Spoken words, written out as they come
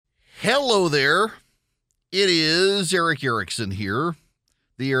Hello there. It is Eric Erickson here,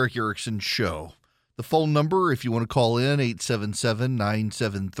 the Eric Erickson Show. The phone number, if you want to call in,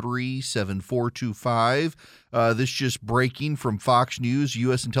 877-973-7425. This just breaking from Fox News.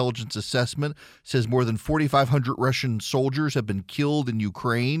 U.S. intelligence assessment says more than 4,500 Russian soldiers have been killed in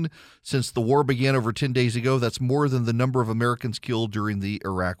Ukraine since the war began over 10 days ago. That's more than the number of Americans killed during the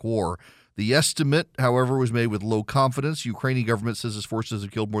Iraq War. The estimate, however, was made with low confidence. Ukrainian government says its forces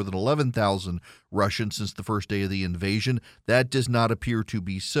have killed more than 11,000 Russians since the first day of the invasion. That does not appear to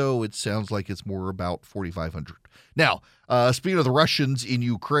be so. It sounds like it's more about 4,500. Now, speaking of the Russians in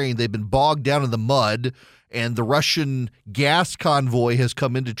Ukraine, they've been bogged down in the mud, and the Russian gas convoy has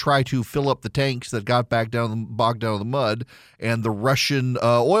come in to try to fill up the tanks that got bogged down in the mud, and the Russian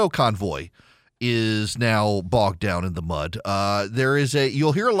oil convoy is now bogged down in the mud.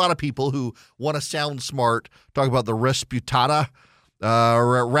 You'll hear a lot of people who want to sound smart talk about the Rasputata. I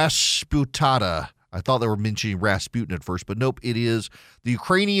thought they were mentioning Rasputin at first, but nope, it is the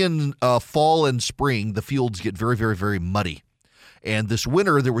Ukrainian fall and spring. The fields get very, very, very muddy. And this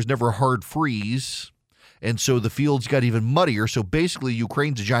winter, there was never a hard freeze, and so the fields got even muddier. So basically,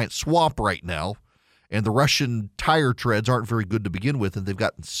 Ukraine's a giant swamp right now, and the Russian tire treads aren't very good to begin with, and they've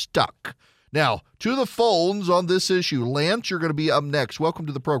gotten stuck. Now, to the phones on this issue. Lance, you're going to be up next. Welcome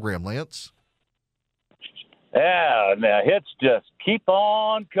to the program, Lance. Yeah, now hits just keep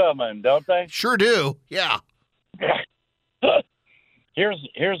on coming, don't they? Sure do, yeah.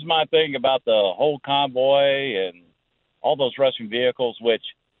 Here's my thing about the whole convoy and all those Russian vehicles, which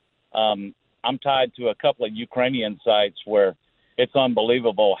I'm tied to a couple of Ukrainian sites where it's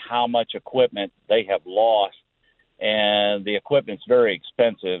unbelievable how much equipment they have lost. And the equipment's very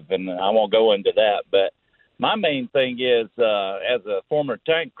expensive, and I won't go into that. But my main thing is, as a former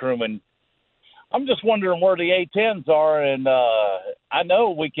tank crewman, I'm just wondering where the A-10s are. And I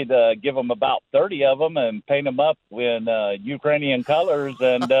know we could give them about 30 of them and paint them up in Ukrainian colors,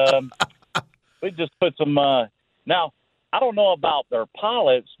 and we just put some now, I don't know about their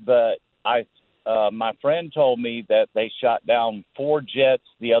pilots, but my friend told me that they shot down 4 jets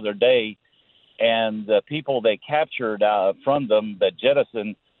the other day. And the people they captured from them that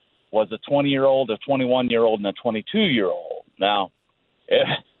jettisoned was a 20-year-old, a 21-year-old, and a 22-year-old. Now,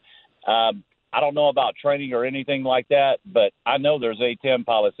 I don't know about training or anything like that, but I know there's A-10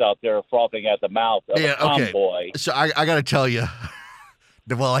 pilots out there frothing at the mouth of a convoy. Okay. So I got to tell you,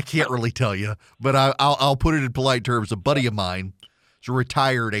 well, I can't really tell you, but I'll put it in polite terms. A buddy of mine is a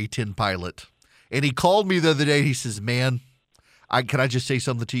retired A-10 pilot, and he called me the other day. He says, man, can I just say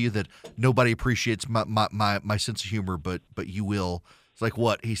something to you that nobody appreciates my sense of humor, but you will. It's like,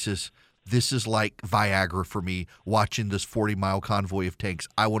 what? He says, this is like Viagra for me, watching this 40-mile convoy of tanks.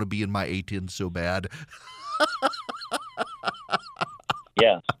 I want to be in my A-10 so bad.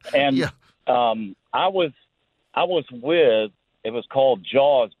 Yeah. And yeah. I was with, it was called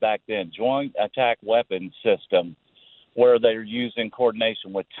JAWS back then, Joint Attack Weapons System, where they're used in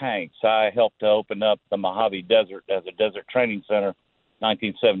coordination with tanks. I helped to open up the Mojave Desert as a desert training center,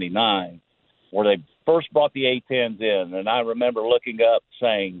 1979, where they first brought the A-10s in. And I remember looking up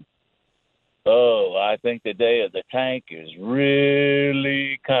saying, oh, I think the day of the tank is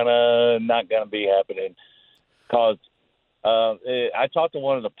really kind of not going to be happening. Because I talked to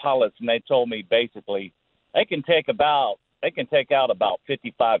one of the pilots, and they told me basically they can take out about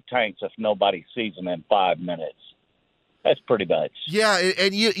 55 tanks if nobody sees them in 5 minutes. That's pretty much. Yeah,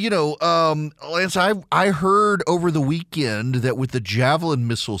 and Lance, I heard over the weekend that with the Javelin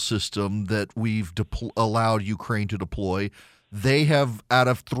missile system that we've allowed Ukraine to deploy, they have, out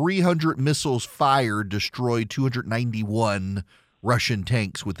of 300 missiles fired, destroyed 291 Russian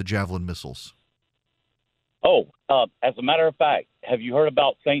tanks with the Javelin missiles. Oh, as a matter of fact, have you heard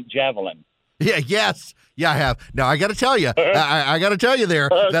about St. Javelin? Yeah, yes. Yeah, I have. Now, I got to tell you, I got to tell you there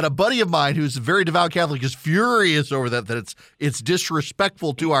that a buddy of mine who's a very devout Catholic is furious over that it's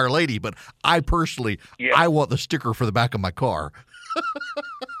disrespectful to Our Lady. But I personally, I want the sticker for the back of my car.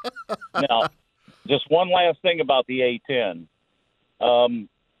 Now, just one last thing about the A-10.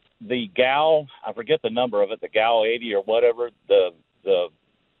 The GAL, I forget the number of it, the GAL 80 or whatever, the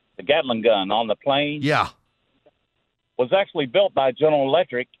Gatling gun on the plane. Yeah. Was actually built by General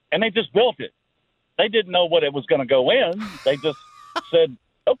Electric, and they just built it. They didn't know what it was going to go in. They just said,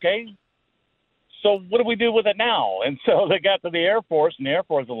 okay, so what do we do with it now? And so they got to the Air Force, and the Air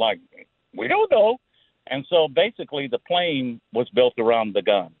Force was like, we don't know. And so basically the plane was built around the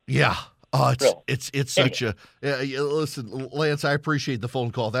gun. Yeah. Oh, it's such a listen, Lance, I appreciate the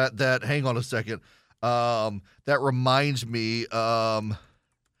phone call. That hang on a second. That reminds me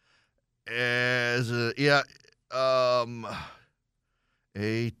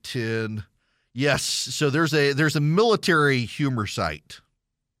A10. Yes, so there's a military humor site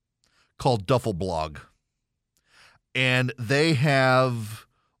called Duffel Blog. And they have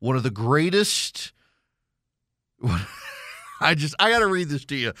one of the greatest I got to read this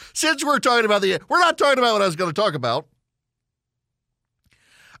to you. Since we're not talking about what I was going to talk about.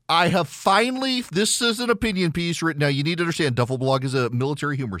 I have finally, this is an opinion piece written. Now, you need to understand, Duffel Blog is a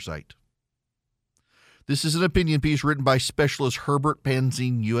military humor site. This is an opinion piece written by Specialist Herbert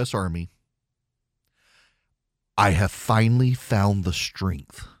Panzine, U.S. Army. I have finally found the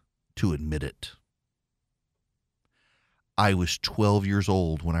strength to admit it. I was 12 years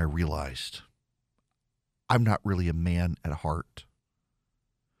old when I realized I'm not really a man at heart,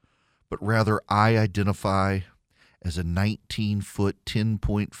 but rather I identify as a 19-foot,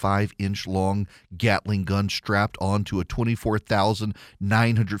 10.5-inch long Gatling gun strapped onto a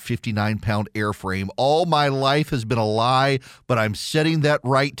 24,959-pound airframe. All my life has been a lie, but I'm setting that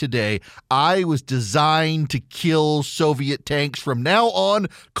right today. I was designed to kill Soviet tanks. From now on,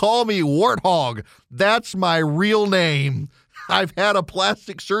 call me Warthog. That's my real name. I've had a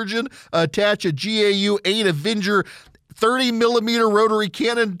plastic surgeon attach a GAU-8 Avenger 30-millimeter rotary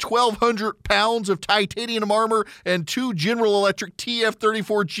cannon, 1,200 pounds of titanium armor, and 2 General Electric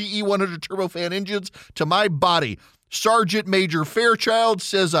TF-34 GE100 turbofan engines to my body. Sergeant Major Fairchild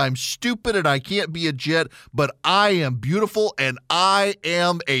says I'm stupid and I can't be a jet, but I am beautiful and I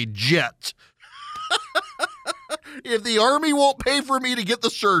am a jet. If the Army won't pay for me to get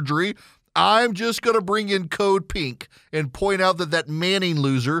the surgery, I'm just going to bring in Code Pink and point out that Manning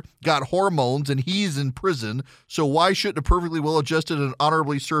loser got hormones and he's in prison, so why shouldn't a perfectly well-adjusted and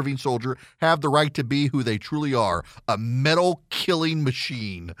honorably serving soldier have the right to be who they truly are, a metal-killing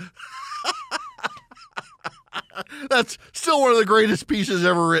machine? That's still one of the greatest pieces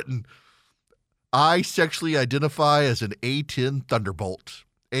ever written. I sexually identify as an A10 Thunderbolt.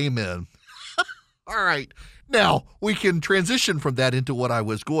 Amen. All right. Now, we can transition from that into what I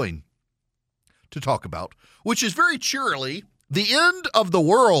was going to talk about, which is very cheerily the end of the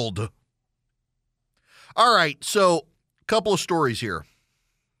world. All right, so a couple of stories here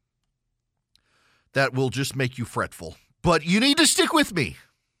that will just make you fretful, but you need to stick with me.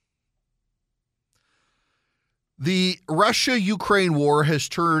 The Russia-Ukraine war has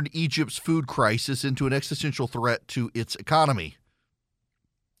turned Egypt's food crisis into an existential threat to its economy.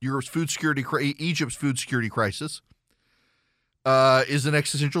 Egypt's food security crisis is an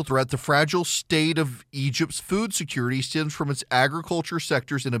existential threat. The fragile state of Egypt's food security stems from its agriculture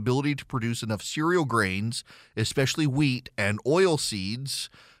sector's inability to produce enough cereal grains, especially wheat and oil seeds,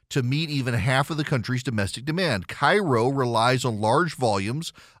 to meet even half of the country's domestic demand. Cairo relies on large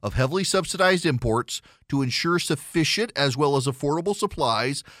volumes of heavily subsidized imports to ensure sufficient as well as affordable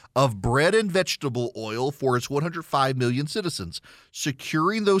supplies of bread and vegetable oil for its 105 million citizens.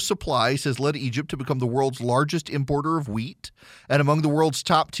 Securing those supplies has led Egypt to become the world's largest importer of wheat and among the world's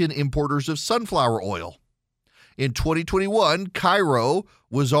top 10 importers of sunflower oil. In 2021, Cairo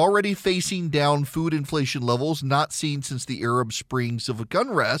was already facing down food inflation levels not seen since the Arab Spring civic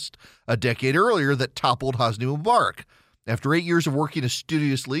unrest a decade earlier that toppled Hosni Mubarak. After 8 years of working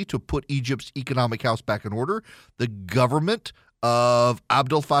assiduously to put Egypt's economic house back in order, the government of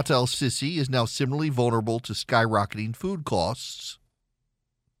Abdel Fattah el-Sisi is now similarly vulnerable to skyrocketing food costs.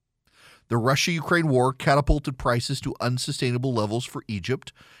 The Russia-Ukraine war catapulted prices to unsustainable levels for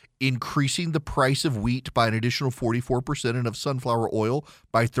Egypt, increasing the price of wheat by an additional 44% and of sunflower oil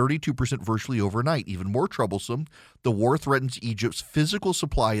by 32% virtually overnight. Even more troublesome, the war threatens Egypt's physical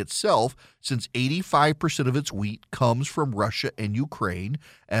supply itself, since 85% of its wheat comes from Russia and Ukraine,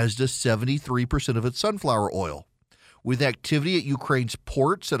 as does 73% of its sunflower oil. With activity at Ukraine's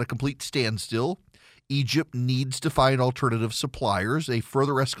ports at a complete standstill, Egypt needs to find alternative suppliers. A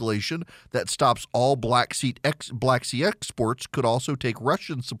further escalation that stops all Black Sea exports could also take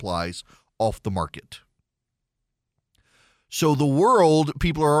Russian supplies off the market. So the world,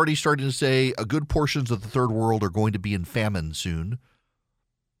 people are already starting to say a good portions of the third world are going to be in famine soon,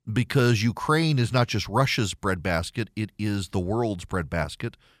 because Ukraine is not just Russia's breadbasket, it is the world's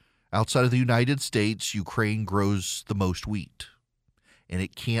breadbasket. Outside of the United States, Ukraine grows the most wheat, and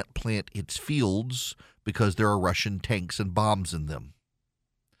it can't plant its fields because there are Russian tanks and bombs in them.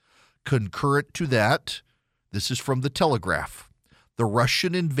 Concurrent to that, this is from the Telegraph, the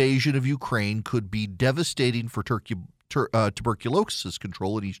Russian invasion of Ukraine could be devastating for tuberculosis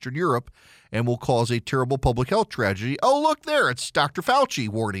control in Eastern Europe and will cause a terrible public health tragedy. Oh, look there, it's Dr. Fauci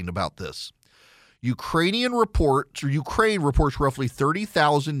warning about this. Ukraine reports roughly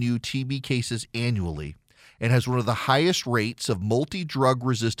 30,000 new TB cases annually, and has one of the highest rates of multi-drug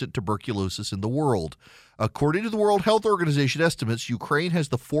resistant tuberculosis in the world. According to the World Health Organization estimates, Ukraine has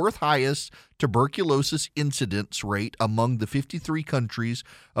the fourth highest tuberculosis incidence rate among the 53 countries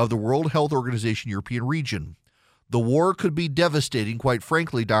of the World Health Organization European region. The war could be devastating, quite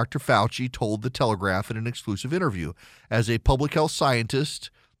frankly, Dr. Fauci told The Telegraph in an exclusive interview. As a public health scientist,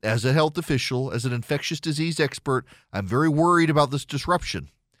 as a health official, as an infectious disease expert, I'm very worried about this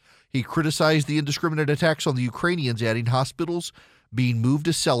disruption. He criticized the indiscriminate attacks on the Ukrainians, adding hospitals being moved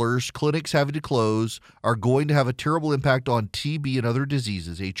to cellars, clinics having to close, are going to have a terrible impact on TB and other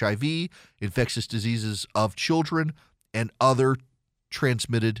diseases, HIV, infectious diseases of children, and other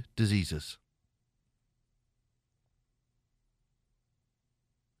transmitted diseases.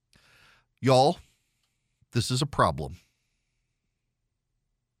 Y'all, this is a problem.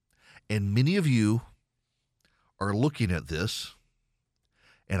 And many of you are looking at this,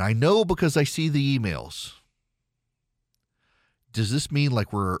 and I know because I see the emails. Does this mean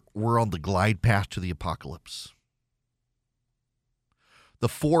like we're on the glide path to the apocalypse? The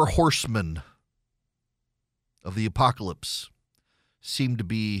four horsemen of the apocalypse seem to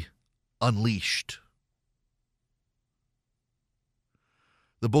be unleashed.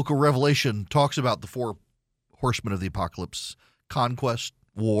 The book of Revelation talks about the four horsemen of the apocalypse: conquest,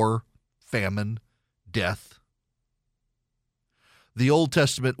 war, famine, death. The Old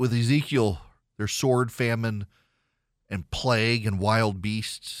Testament with Ezekiel, there's sword, famine, and plague and wild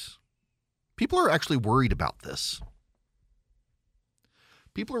beasts. People are actually worried about this.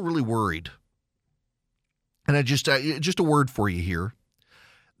 People are really worried. And I just a word for you here.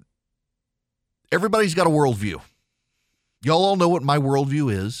 Everybody's got a worldview. Y'all all know what my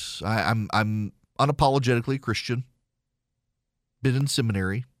worldview is. I'm unapologetically Christian. Been in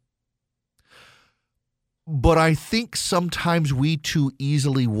seminary. But I think sometimes we too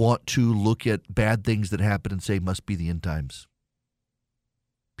easily want to look at bad things that happen and say must be the end times.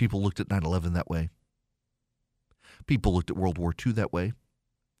 People looked at 9/11 that way. People looked at World War II that way.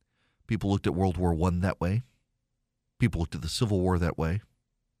 People looked at World War I that way. People looked at the Civil War that way.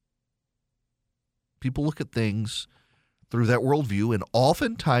 People look at things through that worldview, and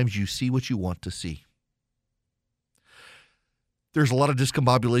oftentimes you see what you want to see. There's a lot of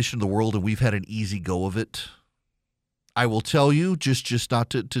discombobulation in the world, and we've had an easy go of it. I will tell you, just not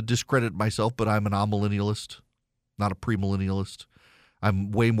to discredit myself, but I'm an amillennialist, not a premillennialist.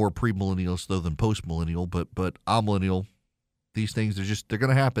 I'm way more premillennialist, though, than postmillennial, but amillennial. These things, they're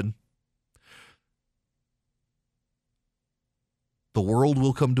going to happen. The world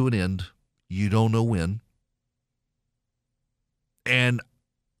will come to an end. You don't know when. And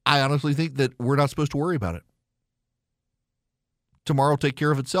I honestly think that we're not supposed to worry about it. Tomorrow will take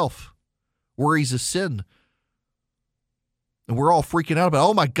care of itself. Worry's a sin. And we're all freaking out about,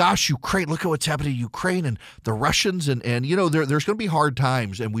 oh my gosh, Ukraine, look at what's happening to Ukraine and the Russians. And you know, there's going to be hard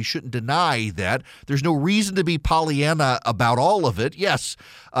times, and we shouldn't deny that. There's no reason to be Pollyanna about all of it. Yes,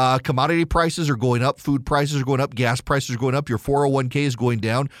 commodity prices are going up, food prices are going up, gas prices are going up, your 401k is going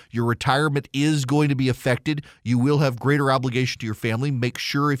down, your retirement is going to be affected. You will have greater obligation to your family. Make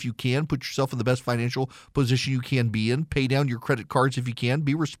sure, if you can, put yourself in the best financial position you can be in. Pay down your credit cards if you can.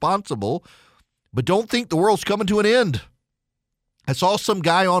 Be responsible. But don't think the world's coming to an end. I saw some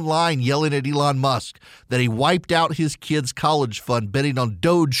guy online yelling at Elon Musk that he wiped out his kid's college fund betting on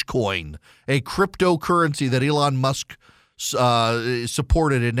Dogecoin, a cryptocurrency that Elon Musk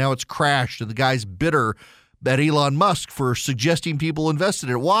supported, and now it's crashed. And the guy's bitter at Elon Musk for suggesting people invest in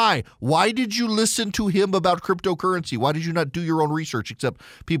it. Why? Why did you listen to him about cryptocurrency? Why did you not do your own research? Except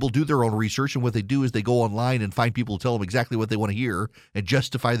people do their own research, and what they do is they go online and find people who tell them exactly what they want to hear and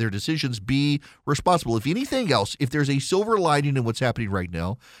justify their decisions. Be responsible. If anything else, if there's a silver lining in what's happening right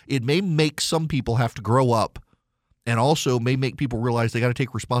now, it may make some people have to grow up, and also may make people realize they got to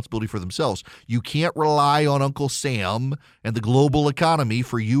take responsibility for themselves. You can't rely on Uncle Sam and the global economy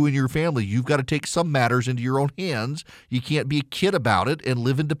for you and your family. You've got to take some matters into your own hands. You can't be a kid about it and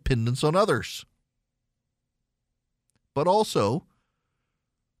live in dependence on others. But also,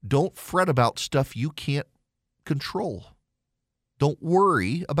 don't fret about stuff you can't control. Don't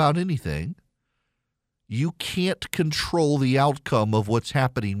worry about anything. You can't control the outcome of what's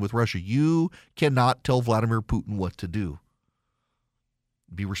happening with Russia. You cannot tell Vladimir Putin what to do.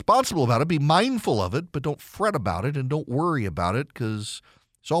 Be responsible about it, be mindful of it, but don't fret about it and don't worry about it, because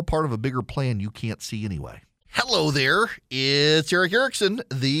it's all part of a bigger plan you can't see anyway. Hello there, it's Eric Erickson.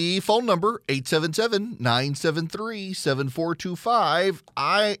 The phone number, 877-973-7425.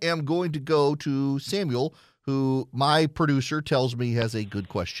 I am going to go to Samuel, who my producer tells me has a good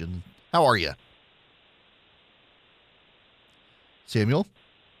question. How are you? Samuel?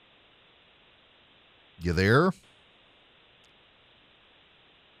 You there?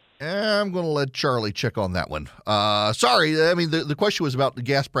 I'm going to let Charlie check on that one. Sorry, I mean, the question was about the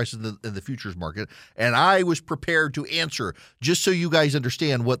gas prices in the futures market, and I was prepared to answer just so you guys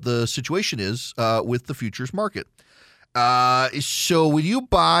understand what the situation is with the futures market. So when you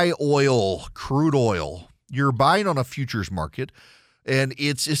buy oil, crude oil, you're buying on a futures market, and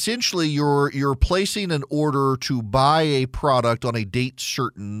it's essentially you're placing an order to buy a product on a date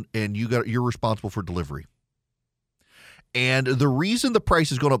certain, and you're responsible for delivery. And the reason the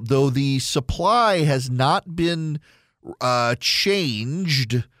price has gone up, though the supply has not been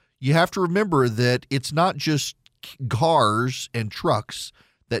changed, you have to remember that it's not just cars and trucks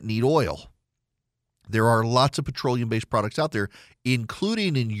that need oil. There are lots of petroleum-based products out there,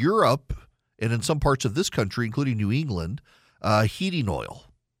 including in Europe and in some parts of this country, including New England, heating oil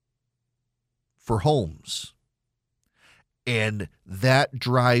for homes. And that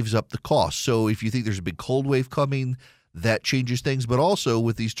drives up the cost. So if you think there's a big cold wave coming, that changes things, but also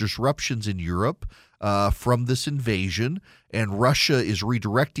with these disruptions in Europe from this invasion, and Russia is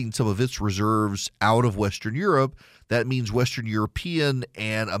redirecting some of its reserves out of Western Europe, that means Western European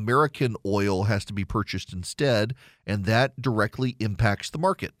and American oil has to be purchased instead, and that directly impacts the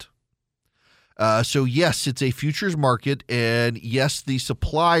market. So yes, it's a futures market, and yes, the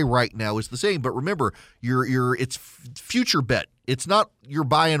supply right now is the same. But remember, it's future bet. It's not you're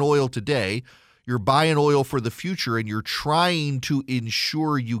buying oil today. You're buying oil for the future, and you're trying to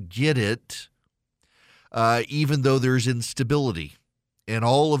ensure you get it, even though there's instability. And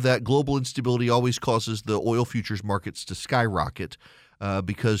all of that global instability always causes the oil futures markets to skyrocket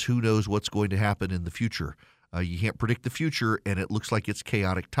because who knows what's going to happen in the future. You can't predict the future, and it looks like it's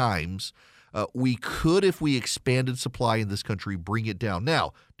chaotic times. We could, if we expanded supply in this country, bring it down.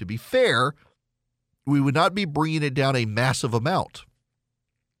 Now, to be fair, we would not be bringing it down a massive amount.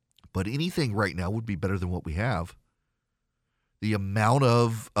 But anything right now would be better than what we have. The amount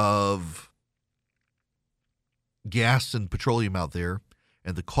of gas and petroleum out there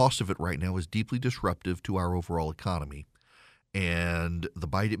and the cost of it right now is deeply disruptive to our overall economy. And the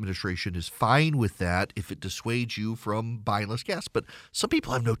Biden administration is fine with that if it dissuades you from buying less gas. But some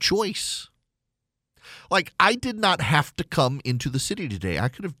people have no choice. Like, I did not have to come into the city today. I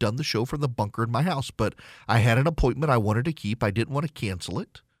could have done the show from the bunker in my house, but I had an appointment I wanted to keep. I didn't want to cancel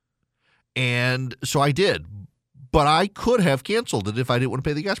it. And so I did, but I could have canceled it if I didn't want to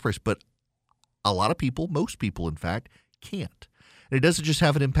pay the gas price. But a lot of people, most people, in fact, can't. And it doesn't just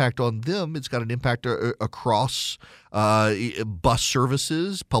have an impact on them. It's got an impact across bus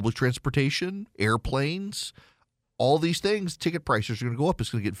services, public transportation, airplanes, all these things. Ticket prices are going to go up.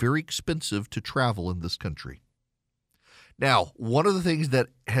 It's going to get very expensive to travel in this country. Now, one of the things that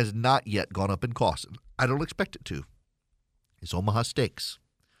has not yet gone up in cost, and I don't expect it to, is Omaha Steaks.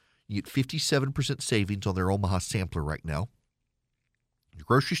 You get 57% savings on their Omaha sampler right now. Your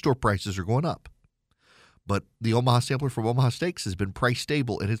grocery store prices are going up. But the Omaha sampler from Omaha Steaks has been price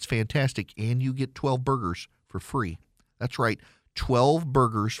stable, and it's fantastic. And you get 12 burgers for free. That's right, 12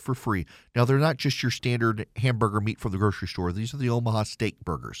 burgers for free. Now, they're not just your standard hamburger meat from the grocery store. These are the Omaha Steak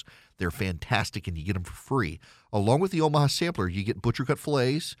burgers. They're fantastic, and you get them for free. Along with the Omaha sampler, you get butcher cut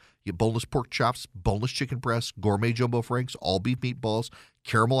fillets, you get boneless pork chops, boneless chicken breasts, gourmet jumbo franks, all beef meatballs,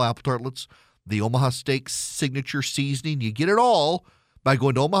 caramel apple tartlets, the Omaha Steaks signature seasoning. You get it all by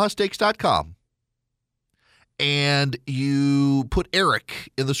going to omahasteaks.com. And you put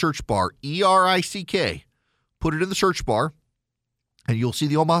Eric in the search bar, ERICK. Put it in the search bar, and you'll see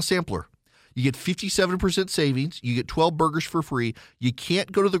the Omaha sampler. You get 57% savings. You get 12 burgers for free. You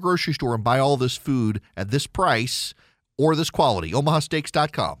can't go to the grocery store and buy all this food at this price or this quality.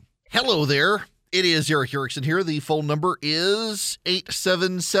 omahasteaks.com. Hello there. It is Eric Erickson here. The phone number is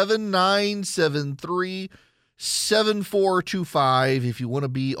 877-973-7425. If you want to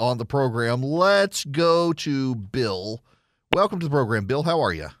be on the program, let's go to Bill. Welcome to the program, Bill. How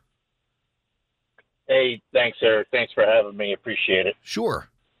are you? Hey, thanks, Eric. Thanks for having me. Appreciate it. Sure.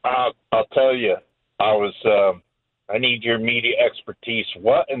 I'll tell you, I need your media expertise.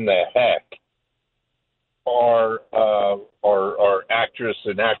 What in the heck are actors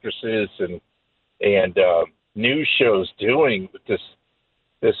and actresses and news shows doing with this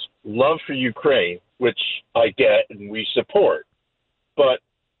love for Ukraine, which I get and we support, but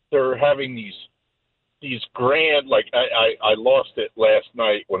they're having these grand, like I lost it last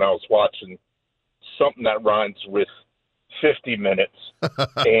night when I was watching something that rhymes with 50 minutes.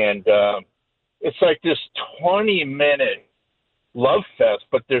 And it's like this 20-minute love fest,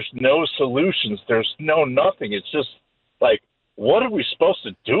 but there's no solutions. There's no nothing. It's just like what are we supposed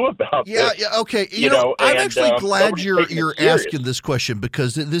to do about this? Yeah, okay. You know, I'm actually glad you're asking this question,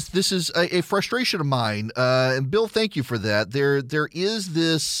 because this is a frustration of mine. And Bill, thank you for that. There is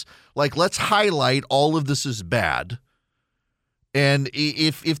this, like, let's highlight all of this as bad. And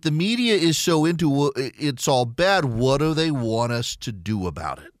if the media is so into it's all bad, what do they want us to do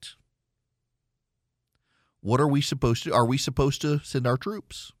about it? What are we supposed to? Are we supposed to send our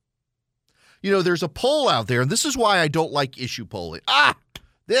troops? You know, there's a poll out there, and this is why I don't like issue polling.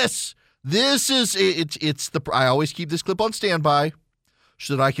 This is it's the. I always keep this clip on standby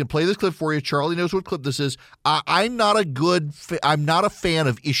so that I can play this clip for you. Charlie knows what clip this is. I'm not a fan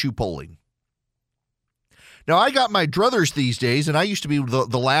of issue polling. Now, I got my druthers these days, and I used to be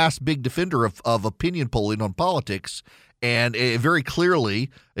the last big defender of opinion polling on politics. And very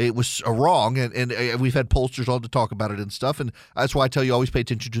clearly, it was wrong, and we've had pollsters on to talk about it and stuff, and that's why I tell you always pay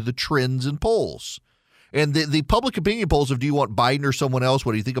attention to the trends in polls. And the public opinion polls of do you want Biden or someone else,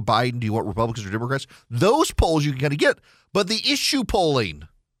 what do you think of Biden, do you want Republicans or Democrats, those polls you can kind of get. But the issue polling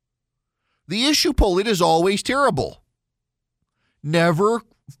is always terrible. Never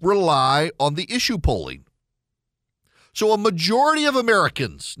rely on the issue polling. So a majority of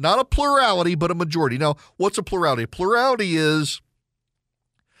Americans, not a plurality, but a majority. Now, what's a plurality? A plurality is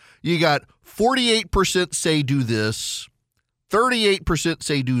you got 48% say do this, 38%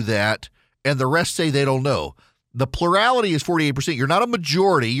 say do that, and the rest say they don't know. The plurality is 48%. You're not a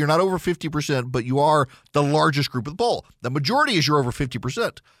majority. You're not over 50%, but you are the largest group of the poll. The majority is you're over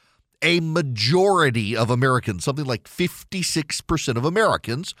 50%. A majority of Americans, something like 56% of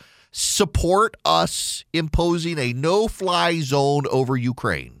Americans, support us imposing a no-fly zone over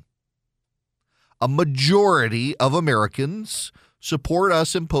Ukraine. A majority of Americans support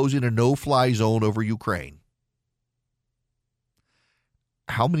us imposing a no-fly zone over Ukraine.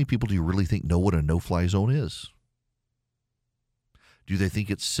 How many people do you really think know what a no-fly zone is? Do they think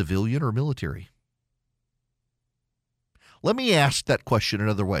it's civilian or military? Let me ask that question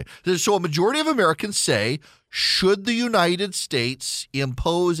another way. So a majority of Americans say, should the United States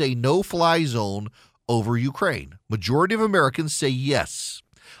impose a no-fly zone over Ukraine? Majority of Americans say yes.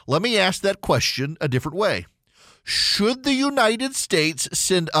 Let me ask that question a different way. Should the United States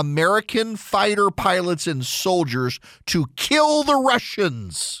send American fighter pilots and soldiers to kill the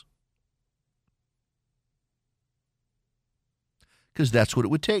Russians? Because that's what it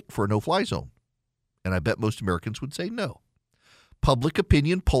would take for a no-fly zone. And I bet most Americans would say no. Public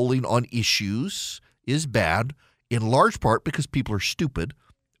opinion polling on issues is bad, in large part because people are stupid,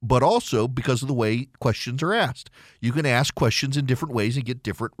 but also because of the way questions are asked. You can ask questions in different ways and get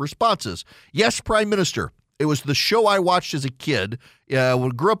different responses. Yes, Prime Minister. It was the show I watched as a kid. When I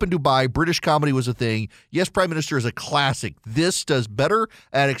grew up in Dubai, British comedy was a thing. Yes, Prime Minister is a classic. This does better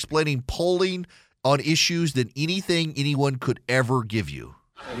at explaining polling on issues than anything anyone could ever give you.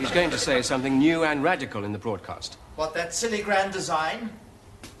 He's going to say something new and radical in the broadcast. What, that silly grand design?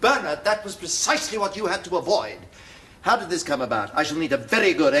 Bernard, that was precisely what you had to avoid. How did this come about? I shall need a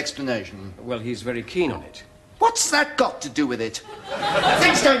very good explanation. Well, he's very keen on it. What's that got to do with it?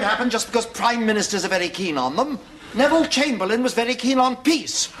 Things don't happen just because prime ministers are very keen on them. Neville Chamberlain was very keen on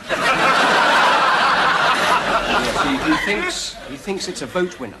peace. Yes, he thinks it's a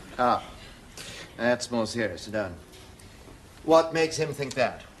vote winner. Ah, that's more serious. Sit down. What makes him think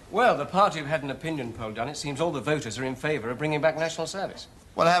that? Well, the party have had an opinion poll done. It seems all the voters are in favour of bringing back national service.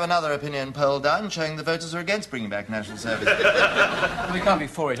 We'll have another opinion poll done showing the voters are against bringing back national service. Well, we can't be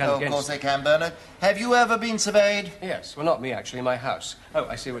for it and against. Of course they can, Bernard. Have you ever been surveyed? Yes. Well, not me, actually. My house. Oh,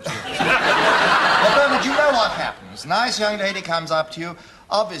 I see what you mean. Well, Bernard, you know what happens. Nice young lady comes up to you.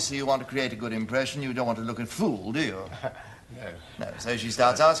 Obviously, you want to create a good impression. You don't want to look a fool, do you? No. No, so she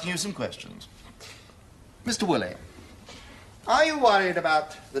starts asking you some questions. Mr. Woolley, are you worried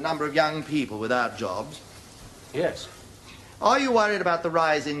about the number of young people without jobs? Yes. Are you worried about the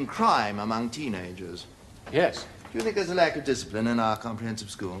rise in crime among teenagers? Yes. Do you think there's a lack of discipline in our comprehensive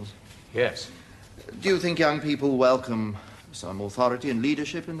schools? Yes. Do you think young people welcome some authority and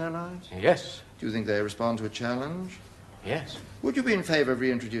leadership in their lives? Yes. Do you think they respond to a challenge? Yes. Would you be in favor of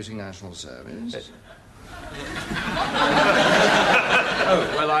reintroducing national service? Yes.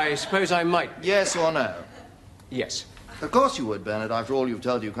 Oh, well, I suppose I might. Yes or no? Yes. Of course you would, Bernard. After all you've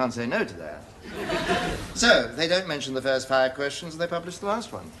told you can't say no to that. So, they don't mention the first 5 questions and they publish the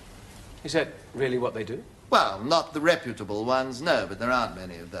last one. Is that really what they do? Well, not the reputable ones, no, but there aren't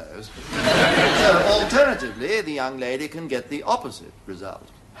many of those. So, alternatively, the young lady can get the opposite result.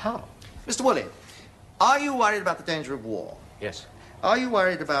 How? Mr. Woolley, are you worried about the danger of war? Yes. Are you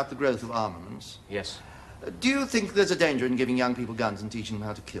worried about the growth of armaments? Yes. Do you think there's a danger in giving young people guns and teaching them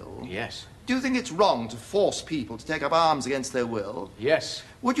how to kill? Yes. Do you think it's wrong to force people to take up arms against their will? Yes.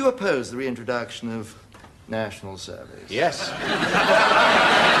 Would you oppose the reintroduction of national service? Yes.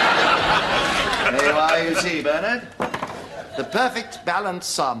 There you are, you see, Bernard. The perfect balanced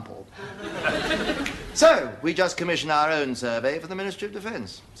sample. So, we just commissioned our own survey for the Ministry of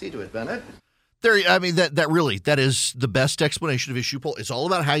Defense. See to it, Bernard. There, I mean, that is the best explanation of issue poll. It's all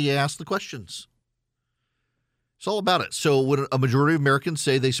about how you ask the questions. It's all about it. So when a majority of Americans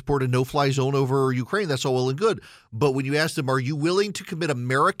say they support a no-fly zone over Ukraine, that's all well and good. But when you ask them, are you willing to commit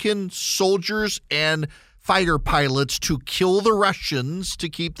American soldiers and fighter pilots to kill the Russians to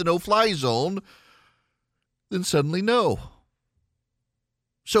keep the no-fly zone, then suddenly no.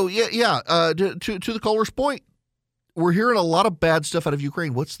 So, to the caller's point, we're hearing a lot of bad stuff out of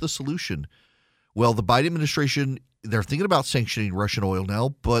Ukraine. What's the solution? Well, the Biden administration, they're thinking about sanctioning Russian oil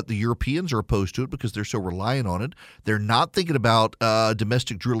now, but the Europeans are opposed to it because they're so reliant on it. They're not thinking about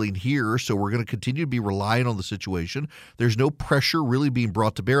domestic drilling here, so we're going to continue to be reliant on the situation. There's no pressure really being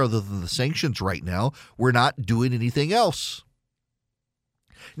brought to bear other than the sanctions right now. We're not doing anything else.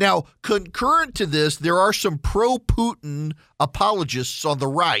 Now, concurrent to this, there are some pro-Putin apologists on the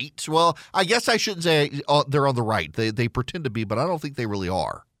right. Well, I guess I shouldn't say they're on the right. They pretend to be, but I don't think they really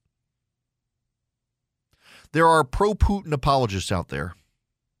are. There are pro-Putin apologists out there,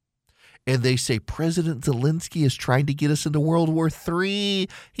 and they say President Zelensky is trying to get us into World War III.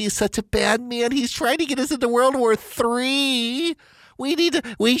 He's such a bad man. He's trying to get us into World War III.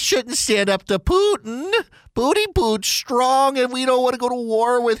 We shouldn't stand up to Putin. Putin's strong, and we don't want to go to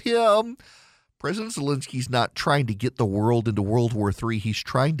war with him. President Zelensky's not trying to get the world into World War III. He's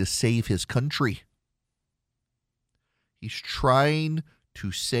trying to save his country. He's trying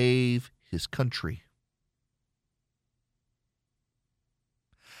to save his country.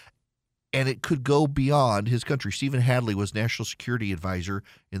 And it could go beyond his country. Stephen Hadley was national security advisor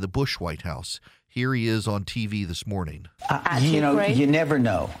in the Bush White House. Here he is on TV this morning. You never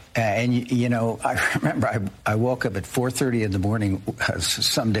know. I remember I woke up at 4:30 in the morning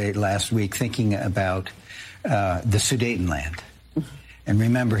someday last week thinking about the Sudetenland. And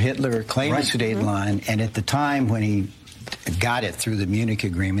remember, Hitler claimed the Sudetenland, and at the time when he got it through the Munich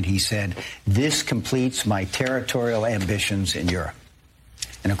Agreement, he said, "This completes my territorial ambitions in Europe."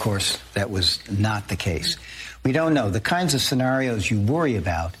 And, of course, that was not the case. We don't know. The kinds of scenarios you worry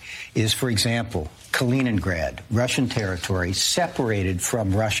about is, for example, Kaliningrad, Russian territory, separated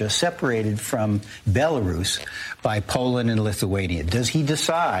from Russia, separated from Belarus by Poland and Lithuania. Does he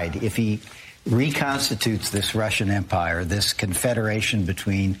decide, if he reconstitutes this Russian empire, this confederation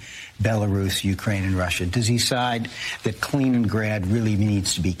between Belarus, Ukraine, and Russia, does he decide that Kaliningrad really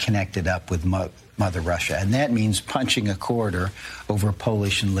needs to be connected up with Mother Russia? And that means punching a corridor over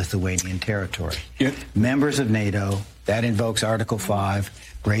Polish and Lithuanian territory. Yep. Members of NATO, that invokes Article 5,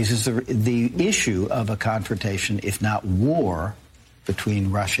 raises the issue of a confrontation, if not war, between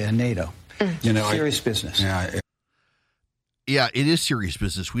Russia and NATO. Serious business. Yeah, it is serious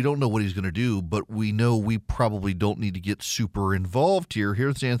business. We don't know what he's going to do, but we know we probably don't need to get super involved here.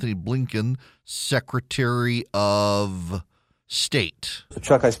 Here's Anthony Blinken, Secretary of State.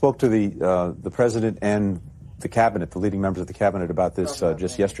 Chuck, I spoke to the president and the cabinet, the leading members of the cabinet, about this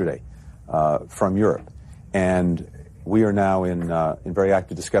just yesterday from Europe, and we are now in very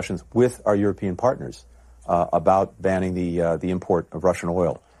active discussions with our European partners about banning the import of Russian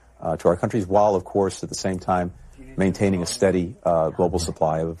oil to our countries, while, of course, at the same time maintaining a steady global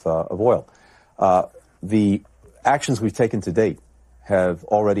supply of oil. The actions we've taken to date have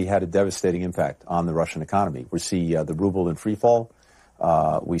already had a devastating impact on the Russian economy. We see the ruble in free fall.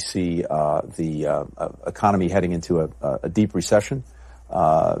 We see the economy heading into a deep recession.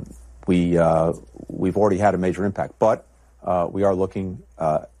 We've already had a major impact, but we are looking,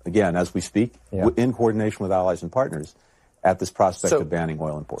 again, as we speak, in coordination with allies and partners, at this prospect of banning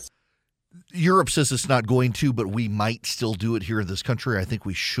oil imports. Europe says it's not going to, but we might still do it here in this country. I think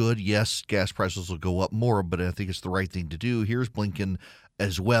we should. Yes, gas prices will go up more, but I think it's the right thing to do. Here's Blinken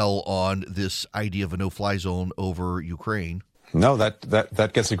as well on this idea of a no-fly zone over Ukraine. No,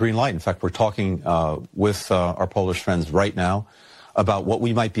 that gets a green light. In fact, we're talking with our Polish friends right now about what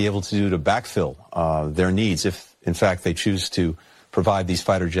we might be able to do to backfill their needs if, in fact, they choose to provide these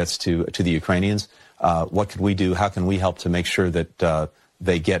fighter jets to the Ukrainians. What could we do? How can we help to make sure that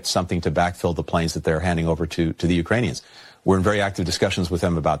they get something to backfill the planes that they're handing over to the Ukrainians? We're in very active discussions with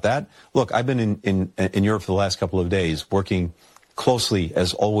them about that. Look, I've been in Europe for the last couple of days, working closely,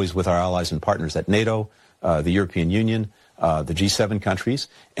 as always, with our allies and partners at NATO, the European Union, the G7 countries,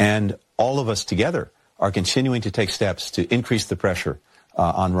 and all of us together are continuing to take steps to increase the pressure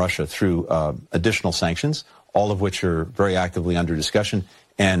on Russia through additional sanctions, all of which are very actively under discussion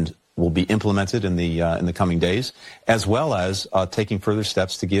and will be implemented in the coming days, as well as taking further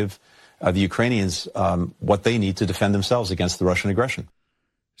steps to give the Ukrainians what they need to defend themselves against the Russian aggression.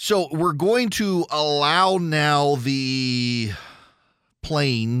 So we're going to allow now the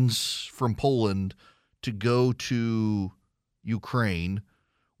planes from Poland to go to Ukraine.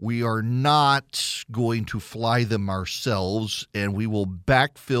 We are not going to fly them ourselves, and we will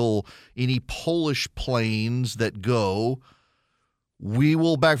backfill any Polish planes that go. We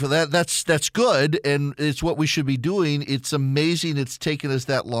will backfill that. That's good, and it's what we should be doing. It's amazing it's taken us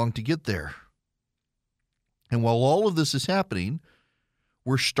that long to get there. And while all of this is happening,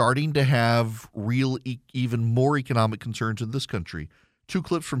 we're starting to have real, even more economic concerns in this country. 2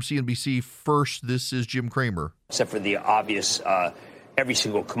 clips from CNBC. First, this is Jim Cramer. Except for the obvious, every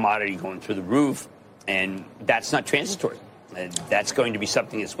single commodity going through the roof, and that's not transitory. And that's going to be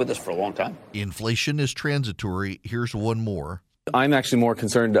something that's with us for a long time. Inflation is transitory. Here's one more. I'm actually more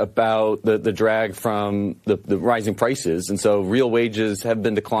concerned about the drag from the rising prices. And so real wages have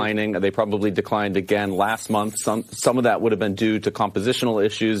been declining. They probably declined again last month. Some of that would have been due to compositional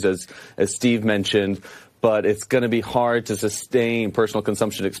issues, as Steve mentioned. But it's going to be hard to sustain personal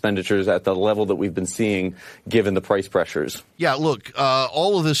consumption expenditures at the level that we've been seeing given the price pressures. Yeah, look,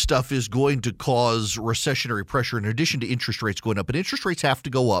 all of this stuff is going to cause recessionary pressure in addition to interest rates going up. But interest rates have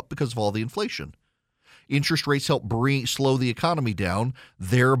to go up because of all the inflation. Interest rates help slow the economy down,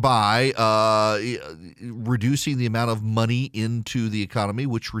 thereby reducing the amount of money into the economy,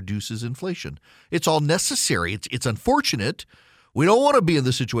 which reduces inflation. It's all necessary. It's unfortunate. We don't want to be in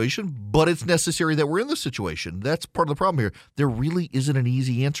this situation, but it's necessary that we're in this situation. That's part of the problem here. There really isn't an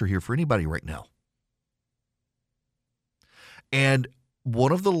easy answer here for anybody right now. And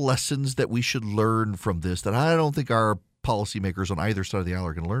one of the lessons that we should learn from this, that I don't think our policymakers on either side of the aisle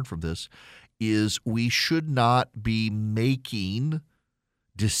are going to learn from this, is we should not be making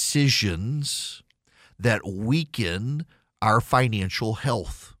decisions that weaken our financial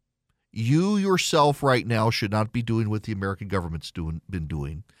health. You yourself right now should not be doing what the American government's been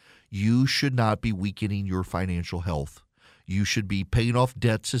doing. You should not be weakening your financial health. You should be paying off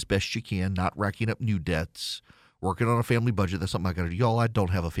debts as best you can, not racking up new debts, working on a family budget. That's something I got to do. Y'all, I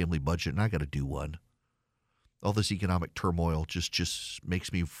don't have a family budget, and I got to do one. All this economic turmoil just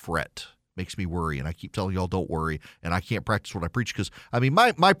makes me fret, makes me worry, and I keep telling y'all don't worry, and I can't practice what I preach because, I mean,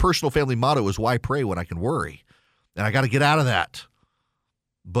 my personal family motto is why pray when I can worry, and I got to get out of that.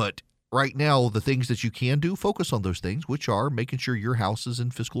 But right now, the things that you can do, focus on those things, which are making sure your house is in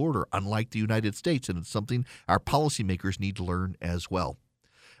fiscal order, unlike the United States, and it's something our policymakers need to learn as well.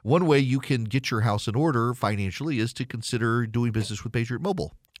 One way you can get your house in order financially is to consider doing business with Patriot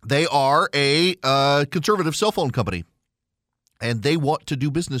Mobile. They are a conservative cell phone company, and they want to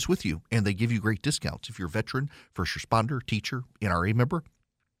do business with you, and they give you great discounts. If you're a veteran, first responder, teacher, NRA member,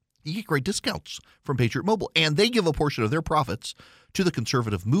 you get great discounts from Patriot Mobile, and they give a portion of their profits to the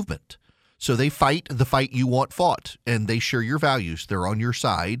conservative movement. So they fight the fight you want fought, and they share your values. They're on your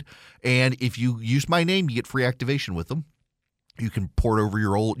side, and if you use my name, you get free activation with them. You can port over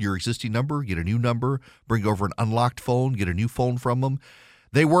your existing number, get a new number, bring over an unlocked phone, get a new phone from them.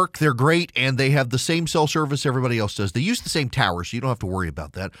 They work, they're great, and they have the same cell service everybody else does. They use the same tower, so you don't have to worry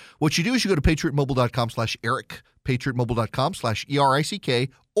about that. What you do is you go to patriotmobile.com/Eric, patriotmobile.com/ERICK,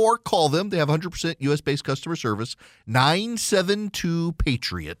 or call them. They have 100% U.S.-based customer service,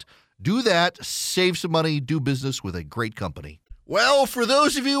 972-PATRIOT. Do that, save some money, do business with a great company. Well, for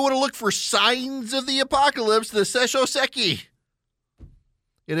those of you who want to look for signs of the apocalypse, the Seishoseki,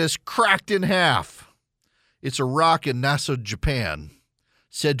 it has cracked in half. It's a rock in Naso, Japan,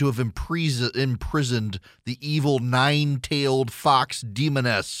 said to have imprisoned the evil nine-tailed fox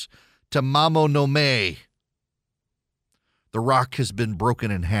demoness Tamamo no Mae. The rock has been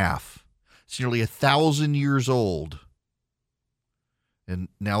broken in half. It's nearly 1,000 years old, and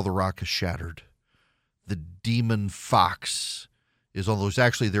now the rock is shattered. The demon fox is on those.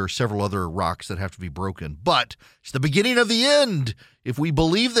 Actually, there are several other rocks that have to be broken, but it's the beginning of the end, if we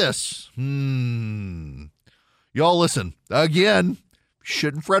believe this. Y'all listen, again,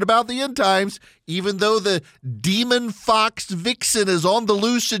 shouldn't fret about the end times, even though the demon fox vixen is on the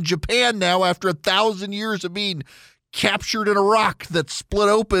loose in Japan now after 1,000 years of being captured in a rock that split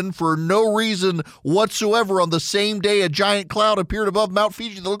open for no reason whatsoever on the same day a giant cloud appeared above Mount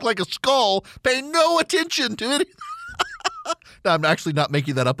Fuji that looked like a skull. Pay no attention to it. No, I'm actually not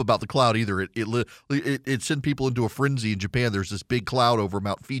making that up about the cloud either. It sent people into a frenzy in Japan. There's this big cloud over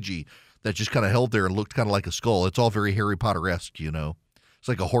Mount Fiji that just kind of held there and looked kind of like a skull. It's all very Harry Potter-esque, you know. It's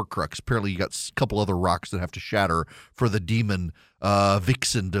like a Horcrux. Apparently, you got a couple other rocks that have to shatter for the demon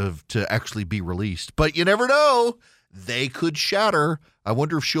Vixen to actually be released. But you never know. They could shatter. I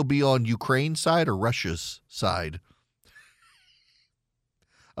wonder if she'll be on Ukraine's side or Russia's side.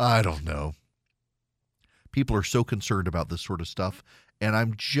 I don't know. People are so concerned about this sort of stuff, and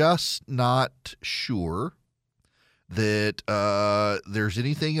I'm just not sure that there's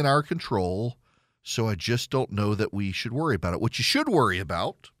anything in our control, so I just don't know that we should worry about it. What you should worry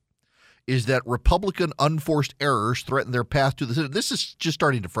about is that Republican unforced errors threaten their path to the Senate. This is just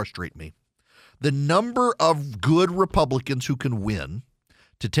starting to frustrate me. The number of good Republicans who can win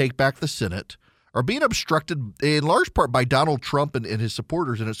to take back the Senate are being obstructed in large part by Donald Trump and his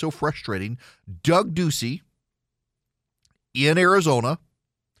supporters, and it's so frustrating. Doug Ducey in Arizona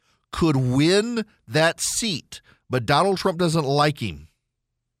could win that seat, but Donald Trump doesn't like him.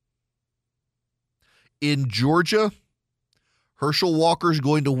 In Georgia, Herschel Walker's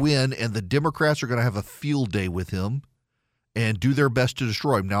going to win, and the Democrats are going to have a field day with him and do their best to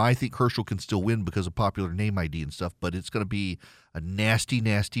destroy him. Now, I think Herschel can still win because of popular name ID and stuff, but it's going to be a nasty,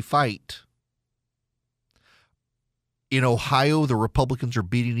 nasty fight. In Ohio, the Republicans are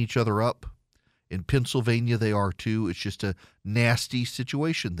beating each other up. In Pennsylvania, they are too. It's just a nasty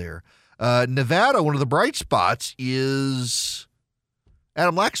situation there. Nevada, one of the bright spots is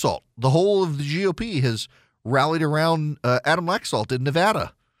Adam Laxalt. The whole of the GOP has rallied around Adam Laxalt in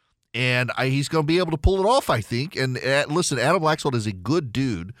Nevada. And he's going to be able to pull it off, I think. And listen, Adam Laxalt is a good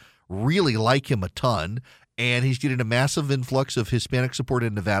dude. Really like him a ton. And he's getting a massive influx of Hispanic support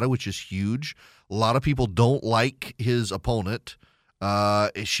in Nevada, which is huge. A lot of people don't like his opponent.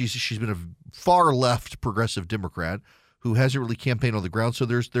 She's been a far left progressive Democrat who hasn't really campaigned on the ground. So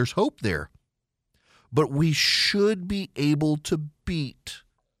there's hope there. But we should be able to beat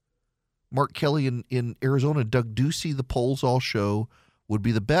Mark Kelly in Arizona. Doug Ducey, the polls all show, would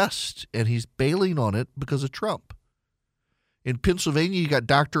be the best, and he's bailing on it because of Trump. In Pennsylvania, you got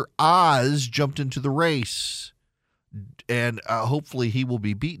Dr. Oz jumped into the race, and hopefully he will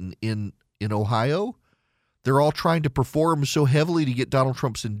be beaten. In Ohio, they're all trying to perform so heavily to get Donald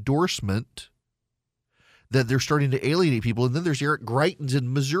Trump's endorsement that they're starting to alienate people. And then there's Eric Greitens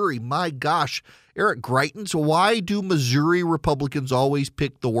in Missouri. My gosh, Eric Greitens, why do Missouri Republicans always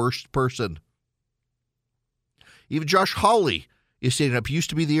pick the worst person? Even Josh Hawley is standing up. He used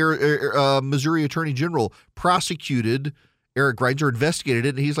to be the Missouri Attorney General, prosecuted Eric Greitens or investigated it,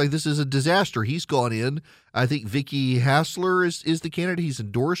 and he's like, this is a disaster. He's gone in. I think Vicky Hassler is the candidate he's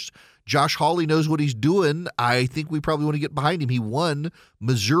endorsed. Josh Hawley knows what he's doing. I think we probably want to get behind him. He won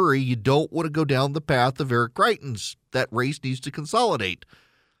Missouri. You don't want to go down the path of Eric Greitens. That race needs to consolidate.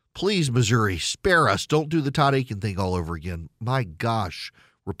 Please, Missouri, spare us. Don't do the Todd Akin thing all over again. My gosh,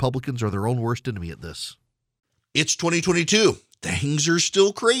 Republicans are their own worst enemy at this. It's 2022. Things are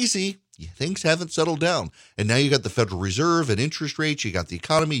still crazy. Things haven't settled down. And now you got the Federal Reserve and interest rates. You got the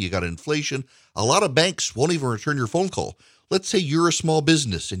economy. You got inflation. A lot of banks won't even return your phone call. Let's say you're a small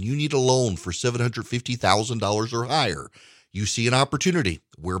business and you need a loan for $750,000 or higher. You see an opportunity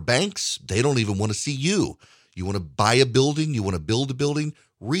where banks, they don't even want to see you. You want to buy a building. You want to build a building.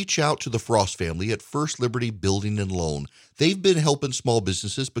 Reach out to the Frost family at First Liberty Building and Loan. They've been helping small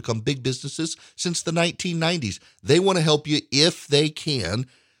businesses become big businesses since the 1990s. They want to help you if they can.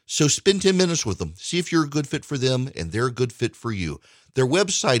 So spend 10 minutes with them. See if you're a good fit for them and they're a good fit for you. Their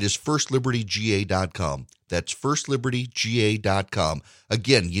website is firstlibertyga.com. That's firstlibertyga.com.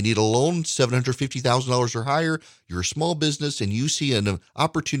 Again, you need a loan, $750,000 or higher. You're a small business and you see an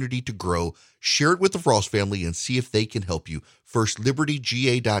opportunity to grow. Share it with the Frost family and see if they can help you.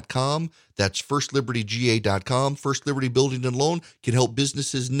 firstlibertyga.com. That's firstlibertyga.com. First Liberty Building and Loan can help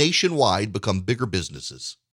businesses nationwide become bigger businesses.